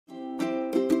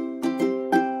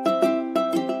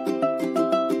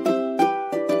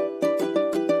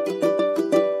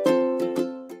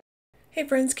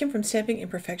friends, Kim from Stamping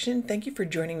Imperfection. Thank you for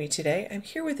joining me today. I'm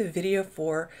here with a video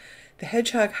for the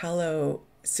Hedgehog Hollow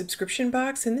subscription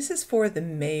box, and this is for the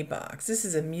May box. This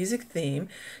is a music theme.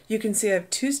 You can see I have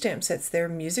two stamp sets there,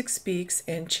 Music Speaks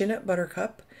and Chin Up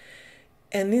Buttercup.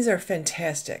 And these are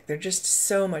fantastic. They're just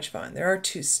so much fun. There are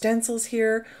two stencils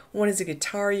here. One is a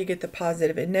guitar. You get the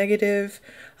positive and negative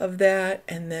of that.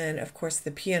 And then, of course, the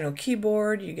piano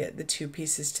keyboard. You get the two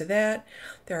pieces to that.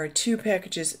 There are two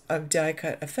packages of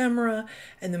die-cut ephemera.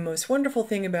 And the most wonderful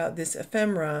thing about this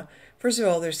ephemera, first of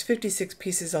all, there's 56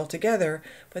 pieces altogether,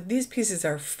 but these pieces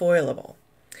are foilable.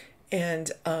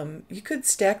 And you could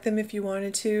stack them if you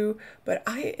wanted to, but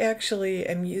I actually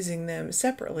am using them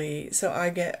separately, so I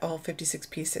get all 56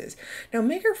 pieces. Now,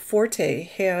 Maker Forte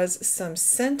has some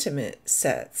sentiment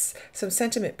sets, some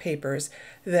sentiment papers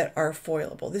that are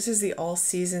foilable. This is the All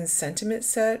Seasons Sentiment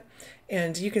set,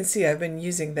 and you can see I've been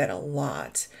using that a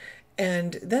lot.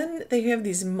 And then they have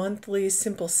these monthly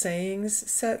simple sayings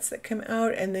sets that come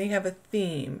out, and they have a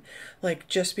theme like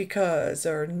just because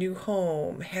or new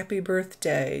home, happy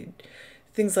birthday,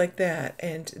 things like that.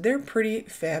 And they're pretty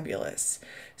fabulous.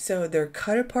 So they're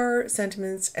cut apart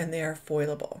sentiments and they are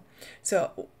foilable.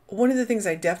 So one of the things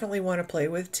I definitely want to play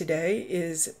with today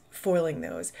is foiling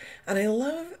those. And I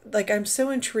love, I'm so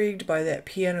intrigued by that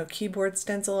piano keyboard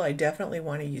stencil. I definitely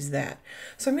want to use that.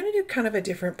 So I'm going to do kind of a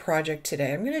different project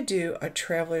today. I'm going to do a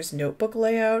traveler's notebook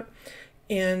layout.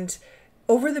 And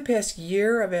over the past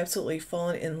year, I've absolutely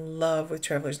fallen in love with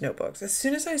traveler's notebooks. As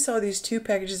soon as I saw these two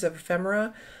packages of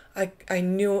ephemera, I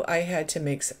knew I had to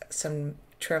make some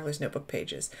traveler's notebook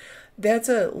pages. That's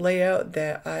a layout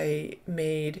that I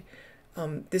made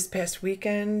this past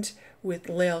weekend with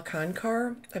Lael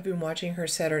Kankar. I've been watching her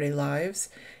Saturday Lives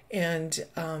and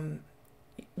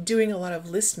doing a lot of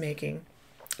list making,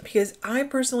 because I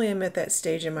personally am at that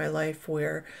stage in my life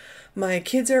where my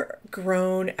kids are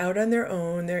grown out on their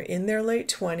own. They're in their late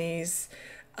 20s.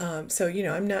 So,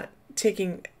 I'm not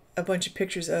taking a bunch of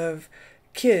pictures of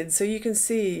kids. So you can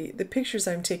see the pictures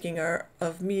I'm taking are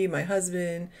of me, my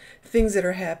husband, things that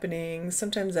are happening.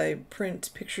 Sometimes I print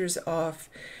pictures off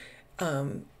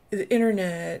the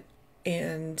internet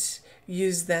and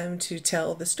use them to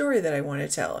tell the story that I want to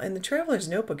tell. And the Traveler's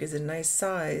Notebook is a nice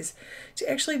size to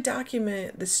actually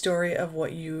document the story of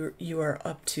what you are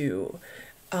up to.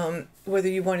 Whether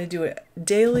you want to do it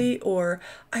daily or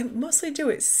I mostly do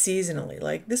it seasonally.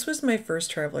 Like this was my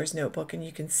first Traveler's Notebook, and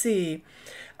you can see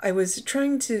I was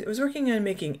working on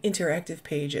making interactive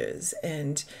pages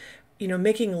and,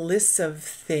 making lists of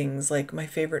things like my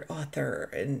favorite author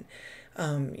and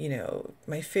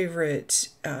my favorite,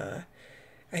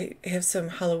 I have some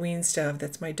Halloween stuff.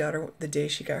 That's my daughter, the day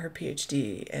she got her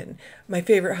PhD, and my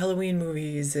favorite Halloween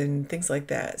movies and things like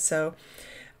that. So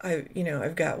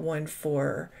I've got one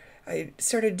I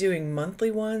started doing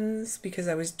monthly ones because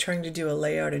I was trying to do a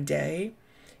layout a day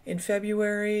in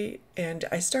February, and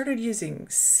I started using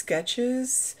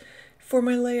sketches for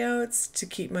my layouts to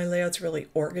keep my layouts really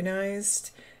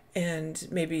organized and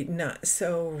maybe not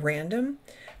so random.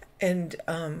 And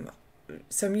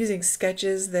so I'm using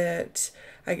sketches that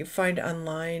I can find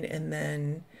online and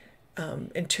then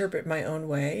interpret my own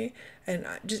way. And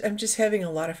I'm just having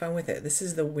a lot of fun with it. This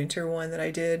is the winter one that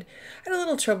I did. I had a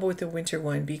little trouble with the winter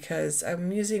one because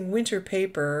I'm using winter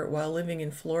paper while living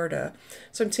in Florida.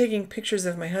 So I'm taking pictures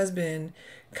of my husband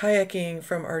kayaking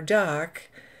from our dock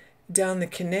down the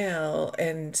canal,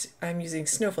 and I'm using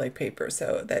snowflake paper.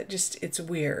 So it's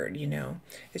weird,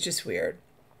 it's just weird.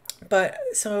 But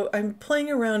so I'm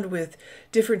playing around with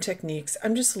different techniques.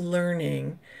 I'm just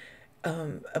learning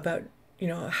about,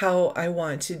 how I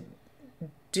want to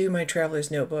do my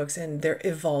traveler's notebooks, and they're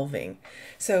evolving.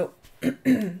 So,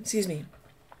 excuse me.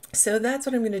 So that's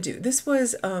what I'm going to do. This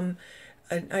was an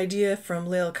idea from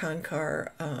Lael Kankar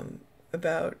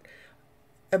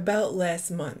about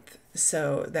last month.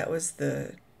 So that was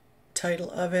the title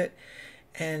of it.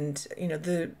 And,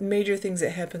 the major things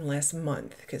that happened last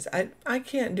month, because I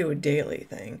can't do a daily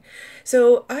thing.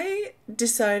 So I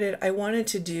decided I wanted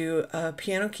to do a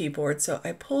piano keyboard. So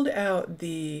I pulled out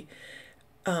the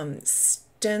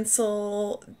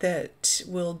stencil that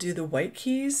will do the white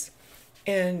keys.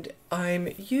 And I'm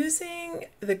using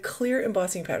the clear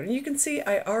embossing powder. And you can see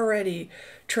I already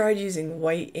tried using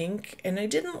white ink, and I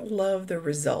didn't love the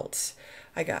results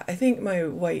I got. I think my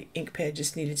white ink pad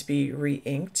just needed to be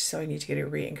re-inked, so I need to get a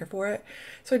re-inker for it.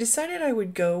 So I decided I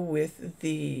would go with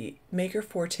the Maker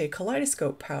Forte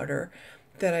Kaleidoscope powder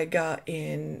that I got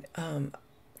in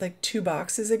like 2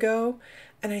 boxes ago.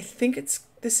 And I think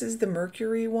this is the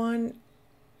Mercury one.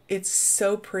 It's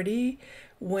so pretty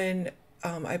when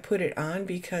I put it on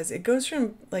because it goes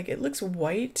from, like, it looks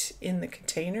white in the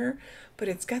container, but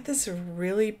it's got this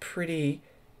really pretty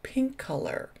pink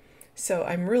color. So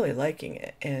I'm really liking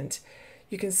it. And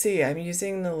you can see I'm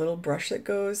using the little brush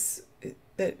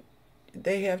that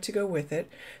they have to go with it.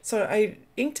 So I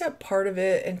inked up part of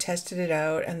it and tested it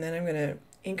out, and then I'm going to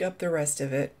ink up the rest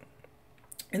of it.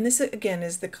 And this again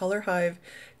is the Color Hive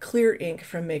clear ink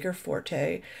from Maker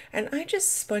Forte, and I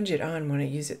just sponge it on when I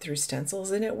use it through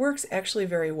stencils, and it works actually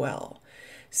very well.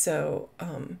 So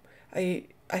I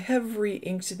have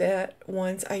re-inked that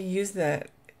once. I use that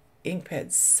ink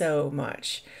pad so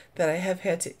much that I have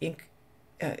had to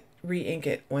re-ink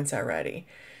it once already.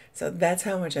 So that's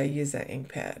how much I use that ink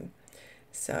pad.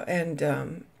 So,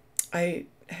 and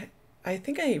I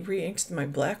think I re-inked my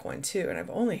black one too, and I've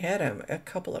only had them a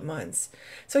couple of months.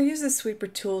 So I use the sweeper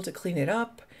tool to clean it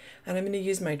up, and I'm going to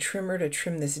use my trimmer to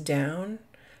trim this down.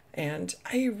 And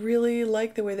I really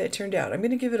like the way that turned out. I'm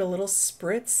going to give it a little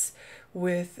spritz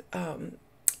with some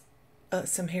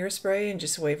hairspray and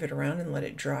just wave it around and let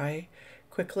it dry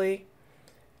quickly.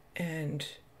 And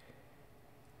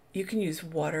you can use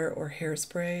water or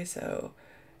hairspray, so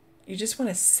you just want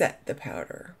to set the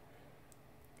powder.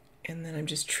 And then I'm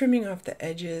just trimming off the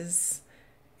edges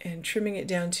and trimming it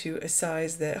down to a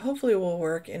size that hopefully will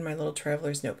work in my little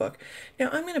traveler's notebook. Now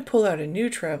I'm going to pull out a new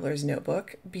traveler's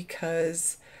notebook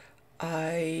because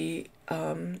I'm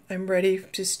ready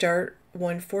to start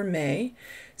one for May.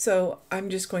 So I'm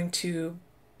just going to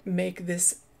make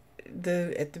this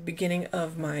at the beginning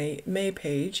of my May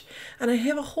page. And I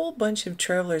have a whole bunch of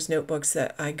traveler's notebooks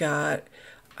that I got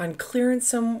on clearance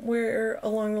somewhere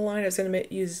along the line. I was going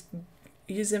to use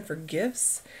them for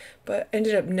gifts, but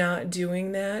ended up not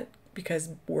doing that because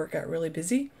work got really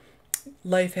busy.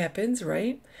 Life happens,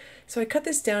 right? So I cut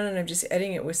this down and I'm just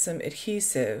adding it with some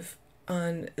adhesive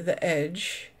on the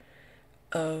edge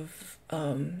of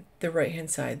the right hand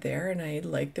side there, and I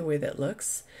like the way that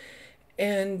looks.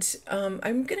 And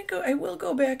I will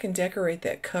go back and decorate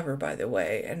that cover, by the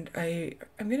way, and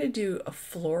I'm gonna do a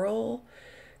floral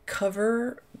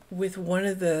cover with one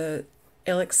of the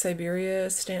Alex Siberia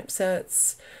stamp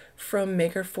sets from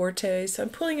Maker Forte. So I'm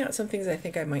pulling out some things I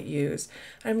think I might use.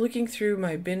 I'm looking through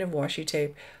my bin of washi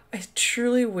tape. I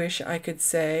truly wish I could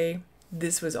say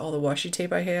this was all the washi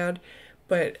tape I had,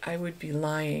 but I would be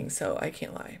lying, so I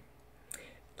can't lie.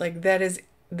 Like that is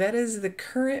the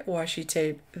current washi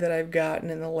tape that I've gotten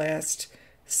in the last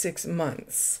 6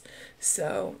 months.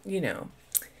 So, you know,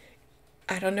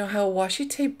 I don't know how washi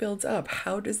tape builds up.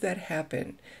 How does that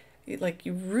happen? Like,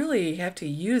 you really have to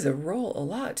use a roll a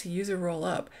lot to use a roll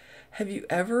up. Have you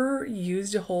ever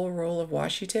used a whole roll of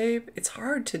washi tape? It's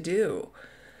hard to do.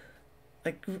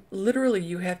 Like, literally,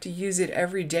 you have to use it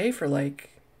every day for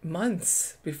like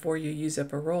months before you use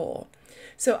up a roll.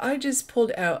 So I just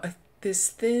pulled out this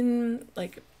thin,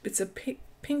 like, it's a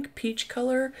pink peach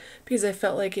color because I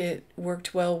felt like it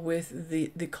worked well with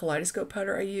the kaleidoscope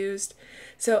powder I used.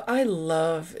 So I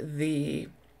love the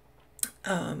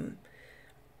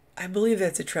I believe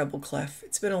that's a treble clef.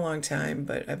 It's been a long time,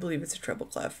 but I believe it's a treble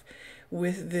clef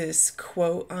with this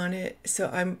quote on it.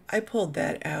 So I pulled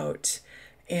that out,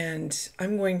 and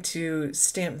I'm going to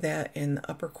stamp that in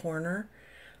the upper corner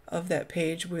of that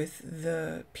page with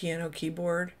the piano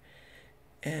keyboard.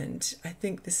 And I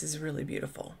think this is really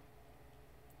beautiful.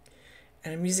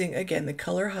 And I'm using, again, the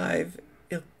Color Hive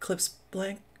Eclipse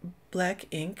black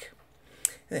ink.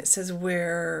 And it says,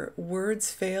 where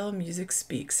words fail, music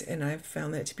speaks. And I've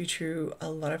found that to be true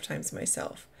a lot of times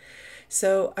myself.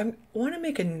 So I want to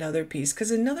make another piece,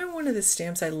 because another one of the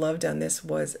stamps I loved on this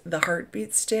was the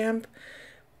heartbeat stamp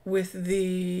with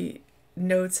the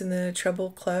notes in the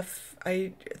treble clef.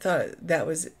 I thought that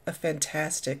was a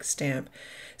fantastic stamp.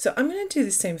 So I'm going to do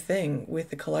the same thing with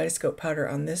the kaleidoscope powder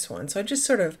on this one. So I just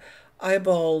sort of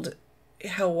eyeballed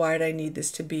how wide I need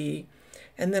this to be.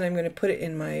 And then I'm going to put it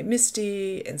in my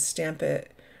MISTI and stamp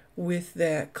it with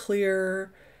that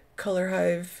clear Color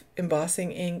Hive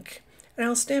embossing ink. And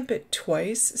I'll stamp it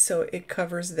twice so it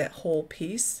covers that whole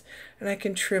piece. And I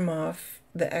can trim off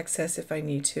the excess if I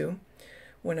need to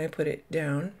when I put it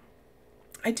down.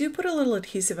 I do put a little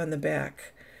adhesive on the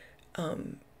back.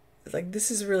 Like, this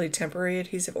is really temporary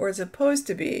adhesive, or it's supposed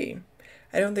to be.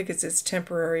 I don't think it's as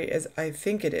temporary as I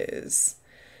think it is,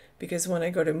 because when I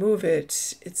go to move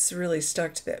it, it's really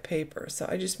stuck to that paper. So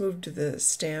I just moved the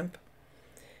stamp,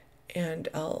 and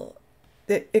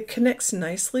it connects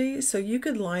nicely. So you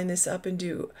could line this up and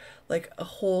do like a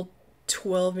whole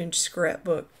 12-inch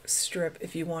scrapbook strip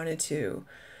if you wanted to,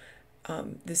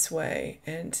 this way.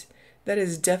 And that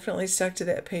is definitely stuck to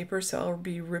that paper, so I'll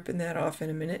be ripping that off in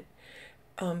a minute.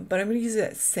 But I'm going to use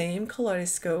that same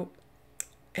kaleidoscope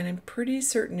and I'm pretty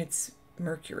certain it's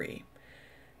mercury.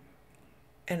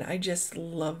 And I just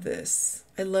love this.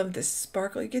 I love this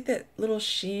sparkle. You get that little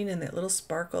sheen and that little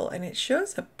sparkle, and it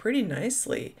shows up pretty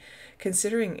nicely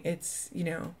considering it's, you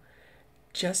know,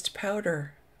 just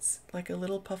powder. It's like a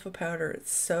little puff of powder.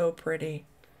 It's so pretty.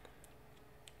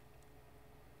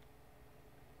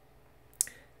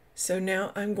 So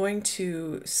now I'm going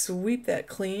to sweep that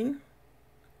clean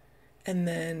and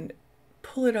then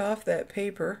pull it off that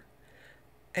paper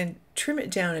and trim it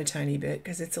down a tiny bit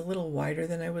because it's a little wider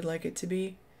than I would like it to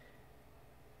be.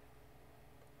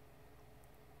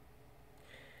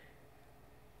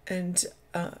 And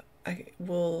I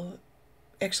will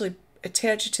actually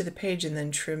attach it to the page and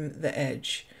then trim the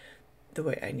edge the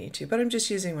way I need to, but I'm just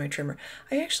using my trimmer.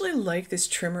 I actually like this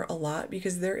trimmer a lot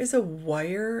because there is a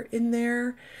wire in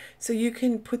there, so you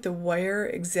can put the wire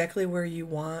exactly where you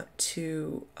want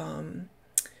to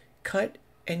cut,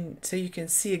 and so you can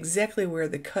see exactly where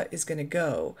the cut is going to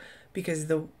go, because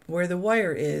where the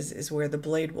wire is where the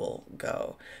blade will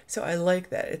go. So I like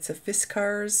that. It's a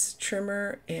Fiskars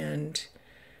trimmer, and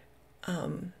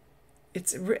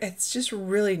it's just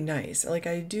really nice. Like,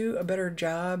 I do a better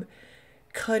job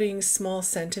cutting small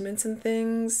sentiments and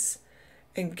things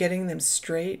and getting them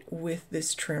straight with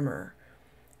this trimmer.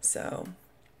 So,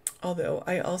 although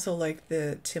I also like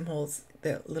the Tim Holtz,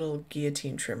 that little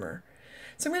guillotine trimmer.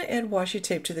 So I'm going to add washi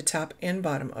tape to the top and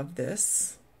bottom of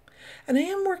this. And I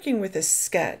am working with a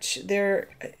sketch. There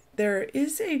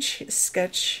is a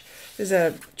sketch, there's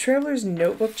a Traveler's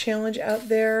Notebook challenge out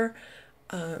there,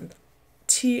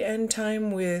 TN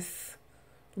Time with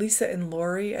Lisa and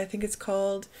Lori, I think it's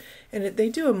called. And they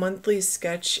do a monthly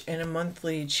sketch and a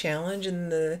monthly challenge.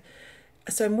 And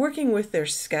so I'm working with their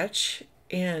sketch,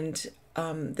 and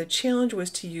the challenge was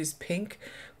to use pink,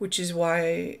 which is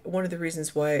why, one of the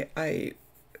reasons why I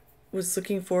was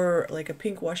looking for like a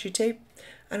pink washi tape,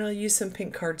 and I'll use some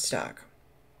pink cardstock.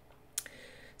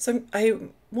 So I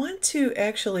want to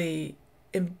actually,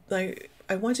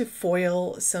 I want to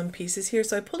foil some pieces here.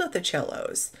 So I pulled out the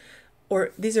cellos,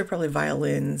 or these are probably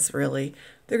violins, really.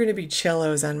 They're going to be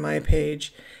cellos on my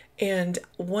page. And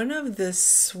one of the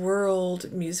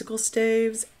swirled musical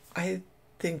staves, I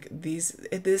think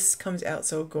this comes out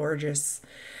so gorgeous.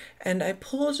 And I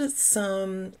pulled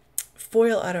some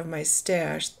foil out of my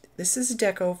stash. This is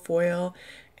Deco Foil,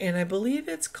 and I believe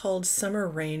it's called Summer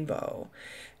Rainbow.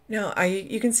 Now,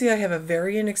 you can see I have a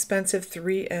very inexpensive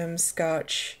 3M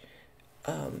Scotch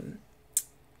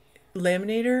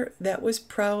laminator. That was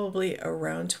probably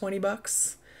around 20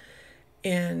 bucks.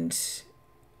 And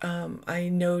I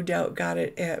no doubt got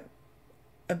it at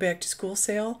a back to school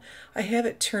sale. I have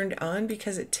it turned on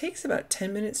because it takes about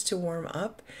 10 minutes to warm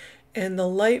up, and the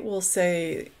light will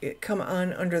say come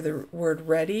on under the word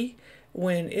ready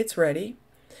when it's ready.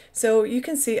 So you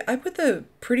can see I put the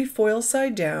pretty foil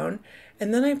side down,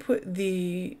 and then I put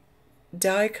the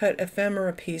die cut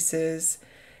ephemera pieces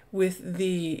with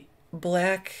the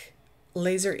black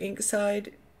laser ink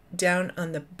side down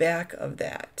on the back of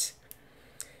that.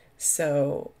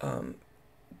 So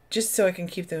just so I can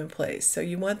keep them in place. So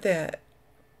you want that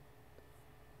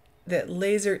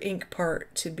laser ink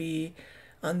part to be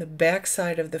on the back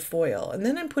side of the foil. And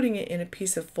then I'm putting it in a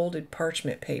piece of folded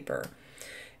parchment paper.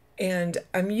 And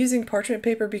I'm using parchment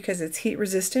paper because it's heat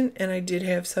resistant, and I did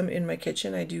have some in my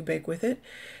kitchen. I do bake with it.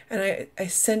 And I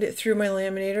send it through my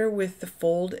laminator with the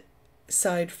fold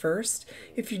side first.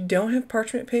 If you don't have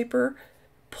parchment paper,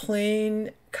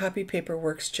 plain copy paper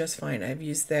works just fine. I've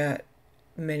used that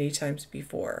many times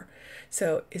before.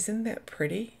 So isn't that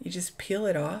pretty? You just peel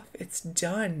it off. It's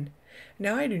done.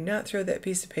 Now I do not throw that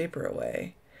piece of paper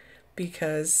away,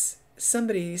 because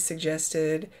somebody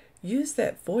suggested use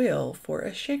that foil for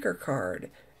a shaker card,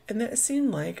 and that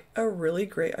seemed like a really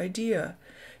great idea.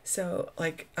 So,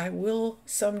 like, I will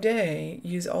someday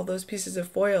use all those pieces of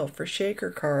foil for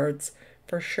shaker cards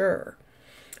for sure.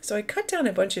 So I cut down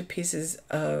a bunch of pieces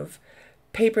of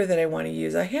paper that I want to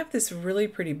use. I have this really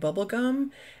pretty bubble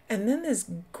gum, and then this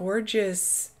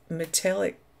gorgeous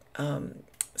metallic, I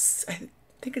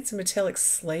think it's a metallic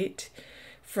slate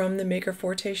from the Maker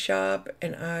Forte shop,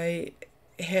 and I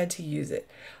had to use it.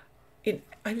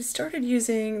 I started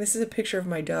using, this is a picture of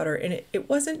my daughter, and it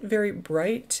wasn't very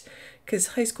bright because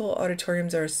high school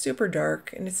auditoriums are super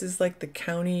dark, and this is like the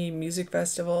county music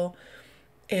festival.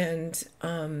 And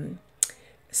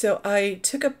so I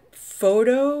took a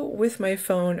photo with my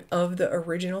phone of the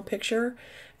original picture,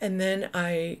 and then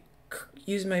I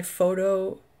used my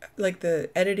photo, like the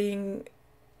editing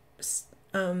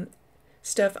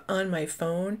stuff on my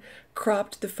phone,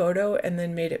 cropped the photo, and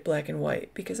then made it black and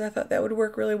white, because I thought that would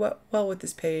work really well with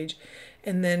this page.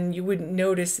 and then you wouldn't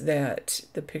notice that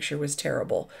the picture was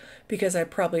terrible because I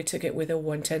probably took it with a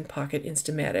 110 Pocket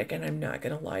Instamatic, and I'm not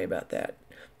going to lie about that.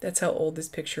 That's how old this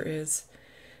picture is.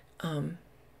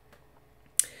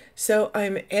 So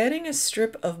I'm adding a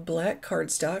strip of black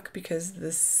cardstock because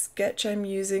the sketch I'm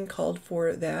using called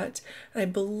for that. I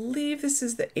believe this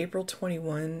is the April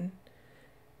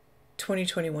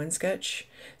 2021 sketch.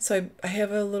 So I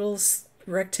have a little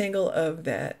rectangle of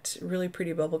that really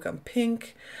pretty bubblegum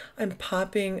pink. I'm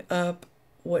popping up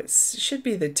what should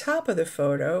be the top of the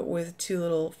photo with two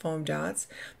little foam dots.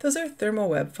 Those are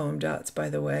Thermoweb foam dots, by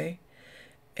the way.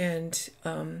 And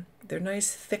they're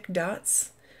nice thick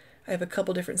dots. I have a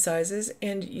couple different sizes,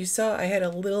 and you saw I had a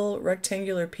little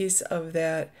rectangular piece of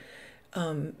that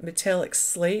metallic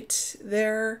slate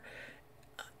there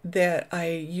that I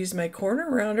used my corner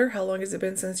rounder. How long has it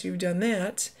been since you've done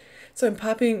that? So I'm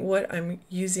popping what I'm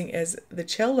using as the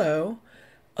cello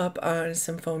up on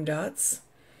some foam dots,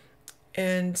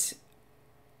 and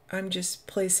I'm just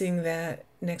placing that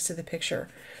next to the picture.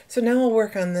 So now I'll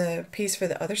work on the piece for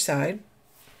the other side.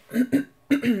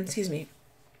 Excuse me.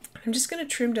 I'm just going to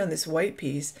trim down this white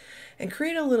piece and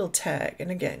create a little tag.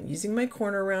 And again, using my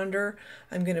corner rounder,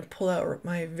 I'm going to pull out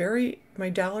my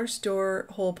dollar store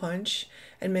hole punch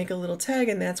and make a little tag,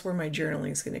 and that's where my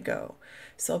journaling is going to go.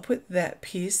 So I'll put that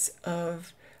piece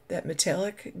of that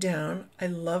metallic down. I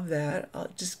love that.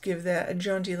 I'll just give that a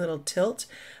jaunty little tilt.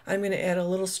 I'm going to add a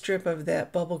little strip of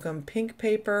that bubblegum pink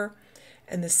paper,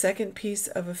 and the second piece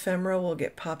of ephemera will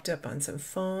get popped up on some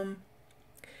foam.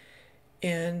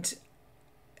 And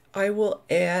I will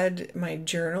add my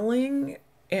journaling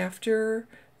after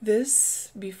this,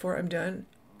 before I'm done.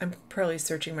 I'm probably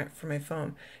searching for my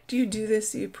phone. Do you do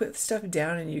this? You put stuff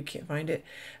down and you can't find it?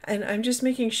 And I'm just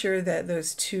making sure that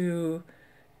those two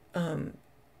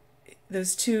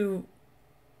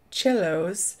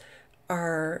cellos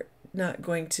are not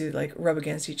going to like rub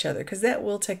against each other, because that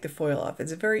will take the foil off.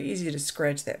 It's very easy to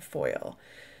scratch that foil.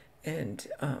 And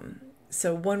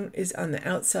so one is on the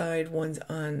outside, one's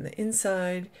on the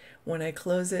inside when I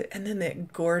close it. And then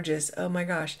that gorgeous, oh my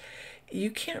gosh,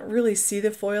 you can't really see the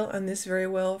foil on this very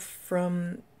well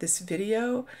from this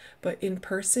video, but in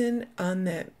person on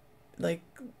that, like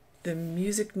the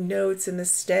music notes and the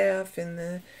staff and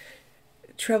the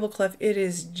treble clef, it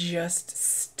is just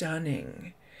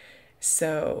stunning.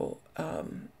 So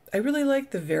I really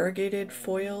like the variegated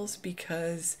foils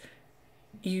because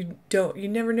you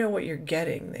never know what you're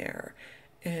getting there.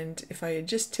 And if I had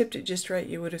just tipped it just right,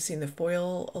 you would have seen the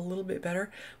foil a little bit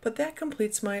better. But that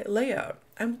completes my layout.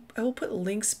 I will put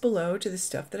links below to the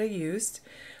stuff that I used,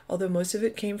 although most of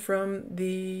it came from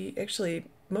the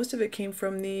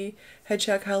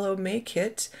Hedgehog Hollow May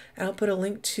kit. And I'll put a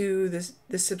link to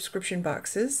the subscription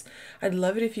boxes. I'd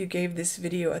love it if you gave this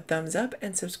video a thumbs up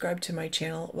and subscribe to my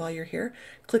channel while you're here.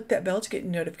 Click that bell to get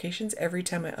notifications every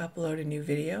time I upload a new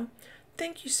video.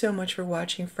 Thank you so much for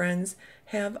watching, friends.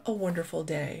 Have a wonderful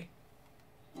day.